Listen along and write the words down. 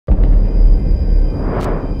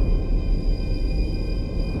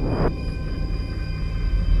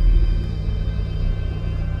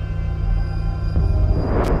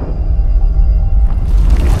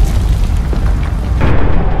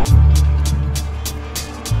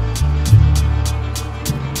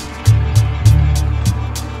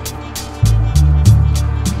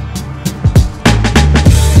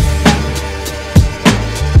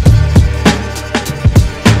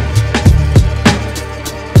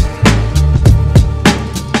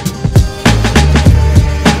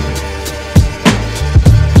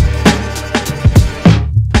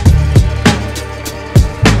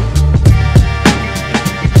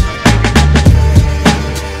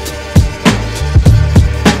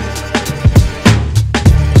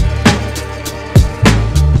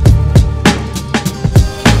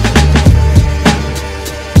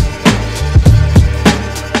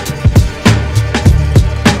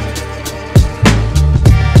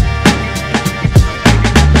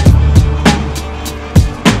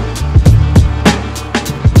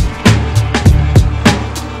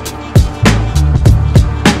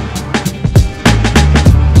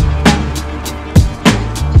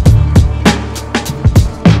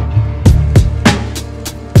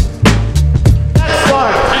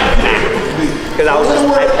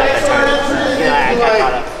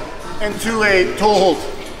into a toe hold.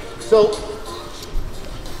 So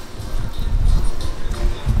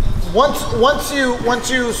once you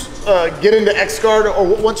get into X guard, or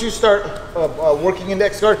once you start working into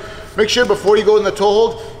X guard, make sure before you go in the toe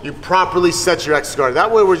hold, you properly set your X guard. That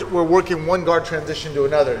way we're working one guard transition to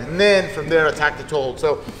another, and then from there attack the toe hold.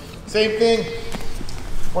 So same thing,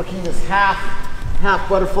 working this half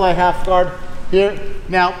butterfly, half guard here.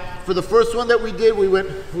 Now for the first one that we did, we went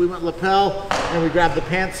lapel and we grabbed the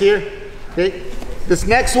pants here. Okay, this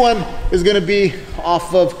next one is going to be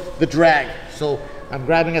off of the drag. So I'm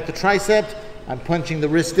grabbing at the tricep, I'm punching the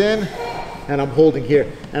wrist in, and I'm holding here.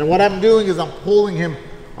 And what I'm doing is I'm pulling him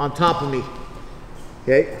on top of me.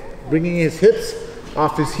 Okay, bringing his hips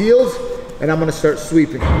off his heels, and I'm going to start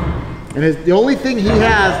sweeping. And the only thing he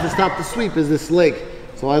has to stop the sweep is this leg.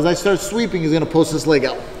 So as I start sweeping, he's going to post this leg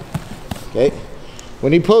out. Okay,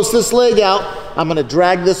 when he posts this leg out, I'm going to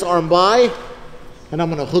drag this arm by, and I'm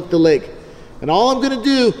going to hook the leg. And all I'm going to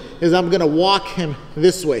do is I'm going to walk him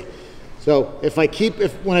this way. So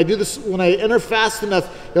when I do this, when I enter fast enough,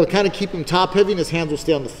 it'll kind of keep him top heavy and his hands will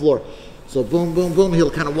stay on the floor. So boom, boom, boom,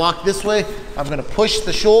 he'll kind of walk this way. I'm going to push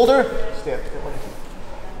the shoulder,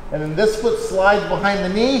 and then this foot slides behind the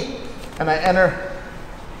knee, and I enter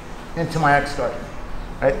into my X guard.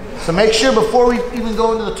 Right? So make sure before we even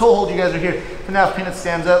go into the toe hold, you guys are here. So now if Peanut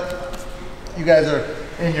stands up, you guys are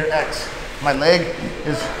in your X. My leg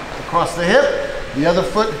is across the hip, the other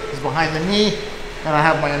foot is behind the knee, and I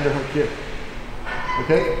have my underhook here.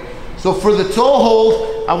 Okay? So for the toe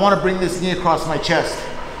hold, I want to bring this knee across my chest.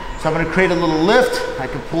 So I'm going to create a little lift. I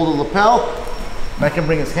can pull the lapel, and I can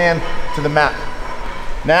bring his hand to the mat.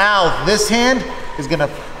 Now this hand is going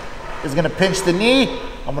to pinch the knee.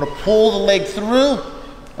 I'm going to pull the leg through,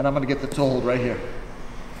 and I'm going to get the toe hold right here.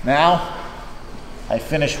 Now I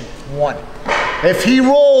finish one. If he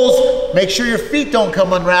rolls, make sure your feet don't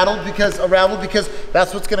come unraveled because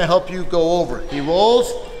that's what's going to help you go over. He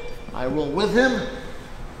rolls, I roll with him,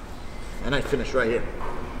 and I finish right here.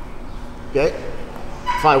 Okay?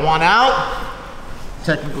 If I want out,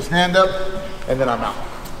 technical stand up, and then I'm out.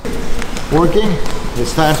 Working,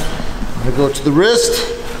 this time I'm going to go to the wrist,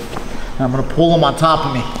 and I'm going to pull him on top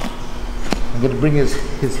of me. I'm going to bring his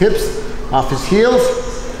hips off his heels,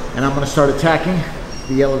 and I'm going to start attacking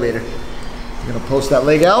the elevator. I'm going to post that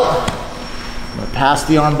leg out. I'm going to pass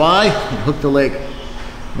the arm by and hook the leg.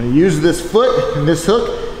 I'm going to use this foot and this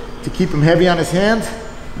hook to keep him heavy on his hands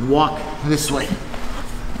and walk this way.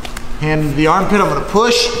 Hand into the armpit, I'm going to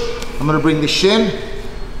push. I'm going to bring the shin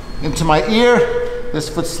into my ear. This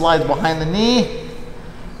foot slides behind the knee.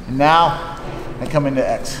 And now I come into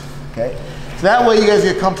X. Okay? So that way you guys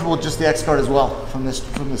get comfortable with just the X guard as well from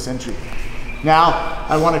this entry. Now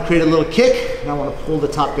I want to create a little kick, and I want to pull the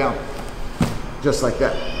top down. Just like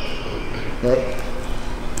that. Okay?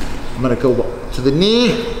 I'm going to go to the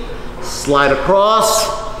knee, slide across,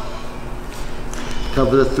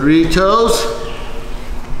 cover the 3 toes,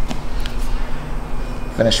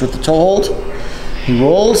 finish with the toe hold. He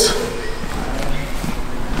rolls.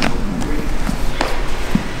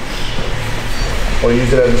 Or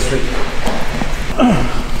use it as a streak.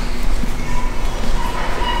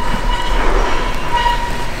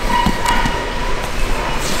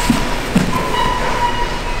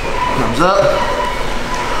 Up.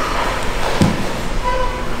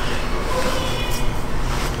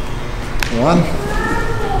 1,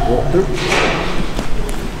 2.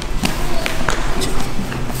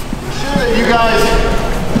 You guys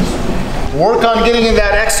work on getting in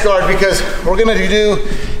that X guard because we're going to do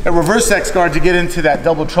a reverse X guard to get into that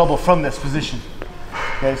double trouble from this position.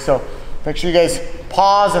 Okay, so make sure you guys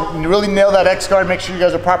pause and really nail that X guard. Make sure you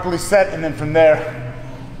guys are properly set, and then from there,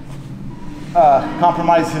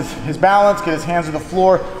 compromise his balance, get his hands to the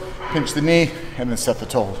floor, pinch the knee, and then set the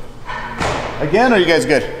toe hold. Again, are you guys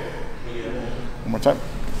good? One more time.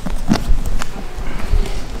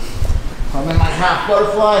 I'm in my half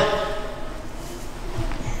butterfly.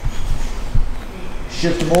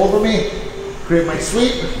 Shift him over me, create my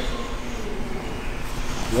sweep.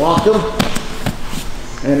 Walk him,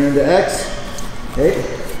 enter into X. Okay,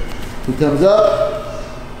 he comes up,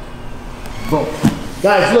 boom.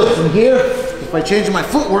 Guys, look, from here, if I change my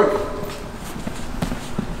footwork,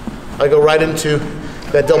 I go right into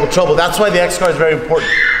that double trouble. That's why the X guard is very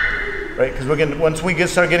important, right? Because once we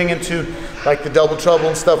start getting into like the double trouble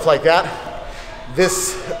and stuff like that,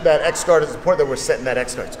 that X guard is important that we're setting that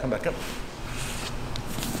X guard. So come back up.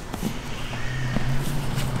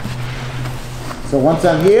 So once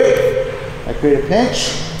I'm here, I create a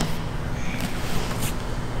pinch,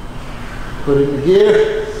 put it in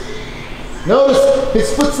gear. Notice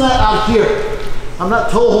his foot's not out here. I'm not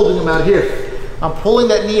toe holding him out here. I'm pulling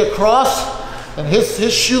that knee across, and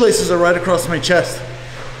his shoelaces are right across my chest.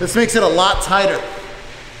 This makes it a lot tighter.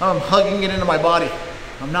 I'm hugging it into my body.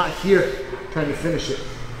 I'm not here trying to finish it.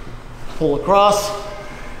 Pull across,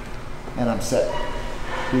 and I'm set.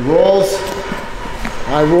 He rolls,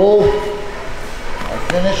 I roll, I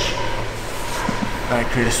finish. All right,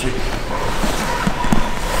 create a sweep.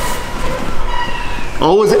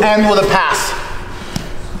 Always end with a pass.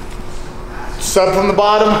 Sub from the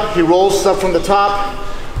bottom, he rolls, sub from the top.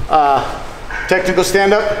 Technical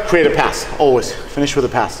stand up, create a pass, always. Finish with a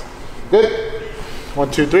pass. Good?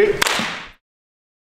 1, 2, 3.